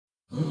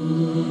Okay.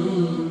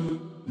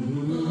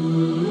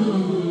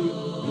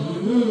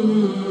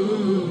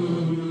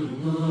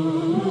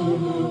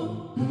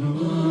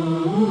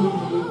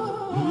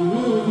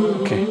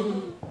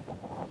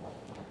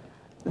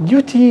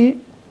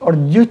 Duty or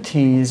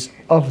duties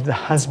of the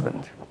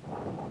husband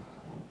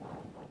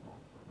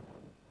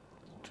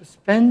to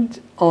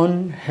spend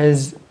on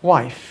his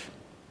wife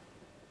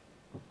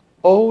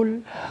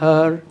all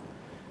her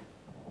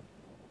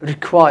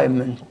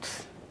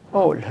requirements,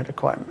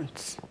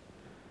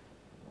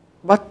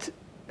 but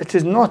it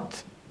is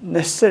not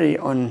necessary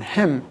on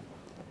him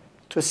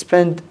to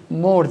spend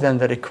more than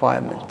the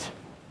requirement.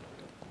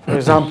 For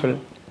example,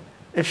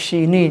 if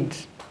she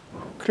needs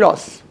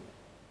cloth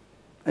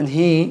and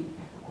he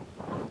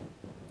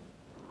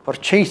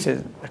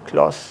purchases the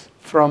cloth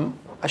from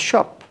a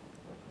shop,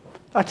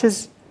 that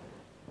is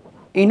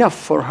enough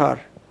for her.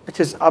 It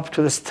is up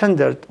to the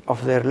standard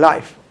of their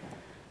life.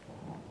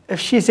 If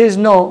she says,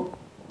 no,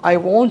 I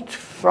want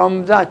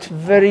from that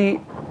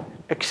very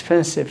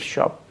expensive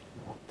shop,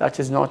 that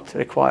is not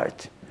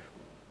required.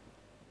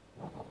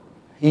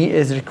 He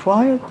is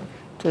required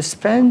to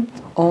spend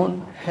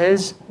on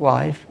his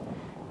wife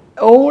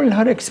all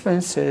her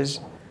expenses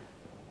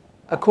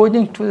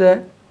according to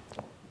the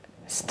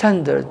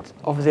standard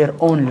of their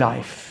own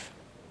life.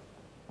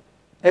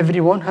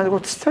 Everyone has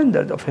got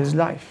standard of his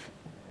life.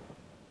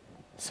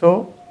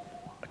 So,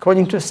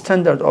 according to the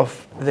standard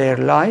of their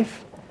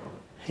life,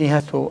 he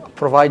has to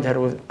provide her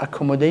with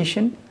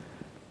accommodation.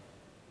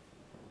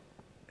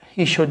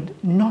 He should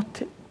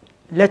not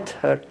let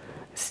her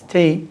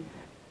stay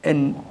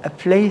in a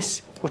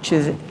place which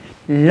is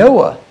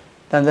lower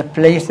than the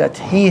place that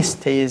he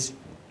stays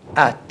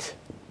at.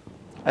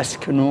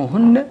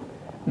 أسكنوهن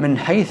من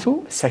حيث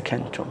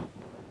سكنتم.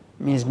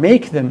 Means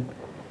make them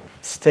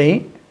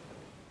stay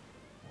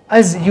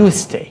as you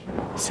stay,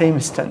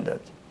 same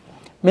standard.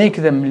 Make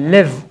them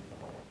live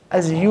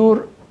as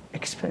your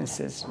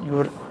expenses,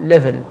 your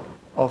level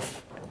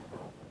of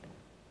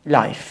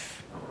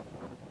life.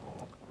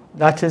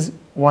 That is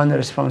one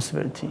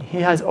responsibility. He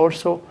has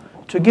also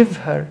to give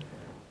her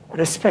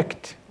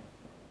respect,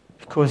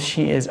 because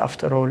she is,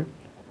 after all,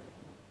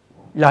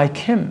 like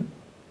him,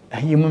 a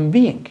human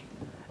being,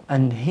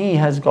 and he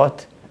has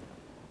got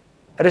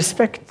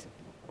respect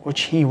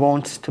which he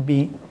wants to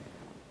be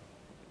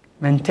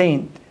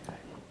maintained.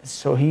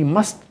 So he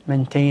must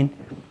maintain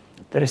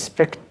the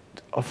respect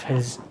of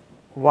his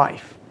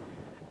wife,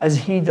 as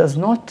he does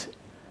not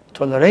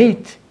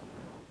tolerate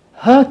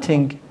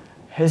hurting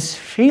his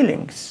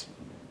feelings.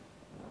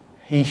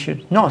 He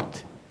should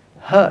not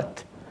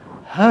hurt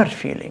her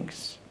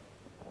feelings,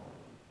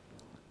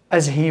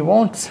 as he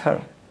wants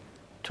her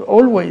to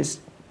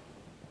always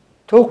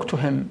talk to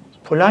him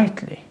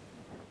politely.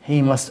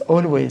 He must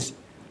always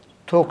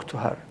talk to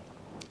her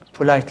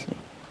politely.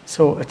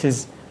 So it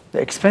is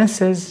the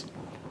expenses,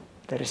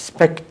 the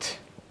respect.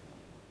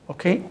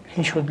 Okay,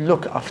 he should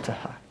look after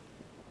her.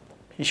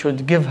 He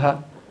should give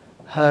her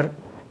her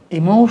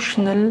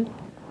emotional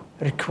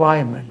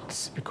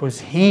requirements,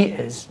 because he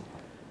is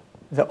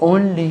the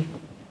only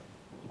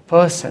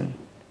person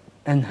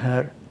in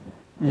her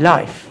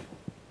life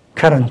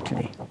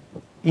currently,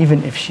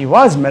 even if she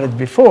was married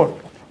before,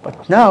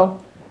 but now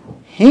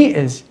he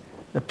is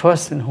the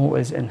person who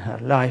is in her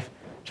life,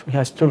 so he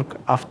has to look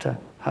after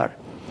her.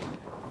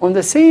 On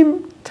the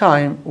same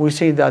time, we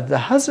say that the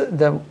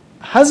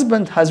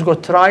husband has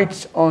got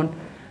rights on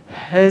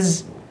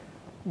his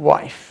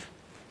wife.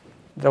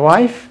 The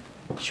wife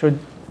should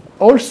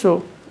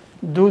also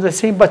do the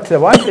same, but the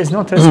wife is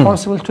not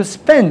responsible to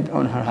spend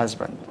on her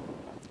husband,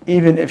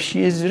 even if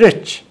she is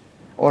rich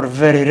or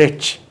very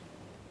rich.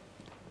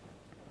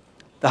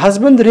 The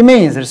husband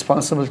remains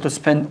responsible to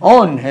spend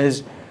on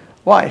his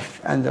wife,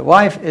 and the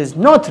wife is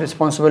not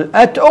responsible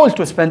at all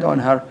to spend on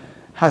her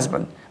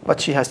husband,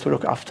 but she has to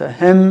look after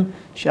him,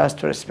 she has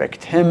to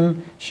respect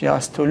him, she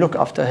has to look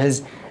after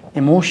his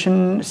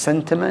emotion,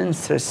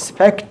 sentiments,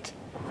 respect.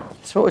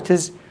 So it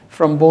is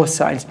from both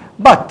sides.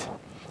 But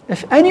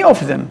if any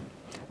of them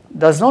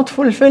does not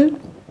fulfill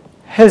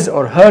his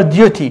or her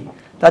duty,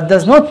 that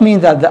does not mean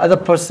that the other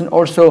person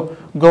also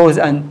goes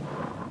and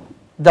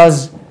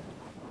does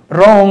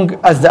wrong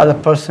as the other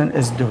person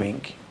is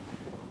doing.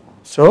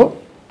 So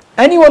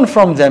anyone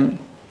from them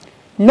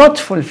not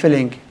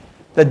fulfilling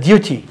the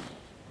duty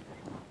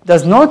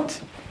does not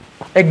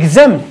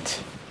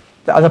exempt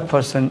the other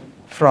person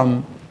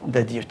from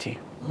the duty.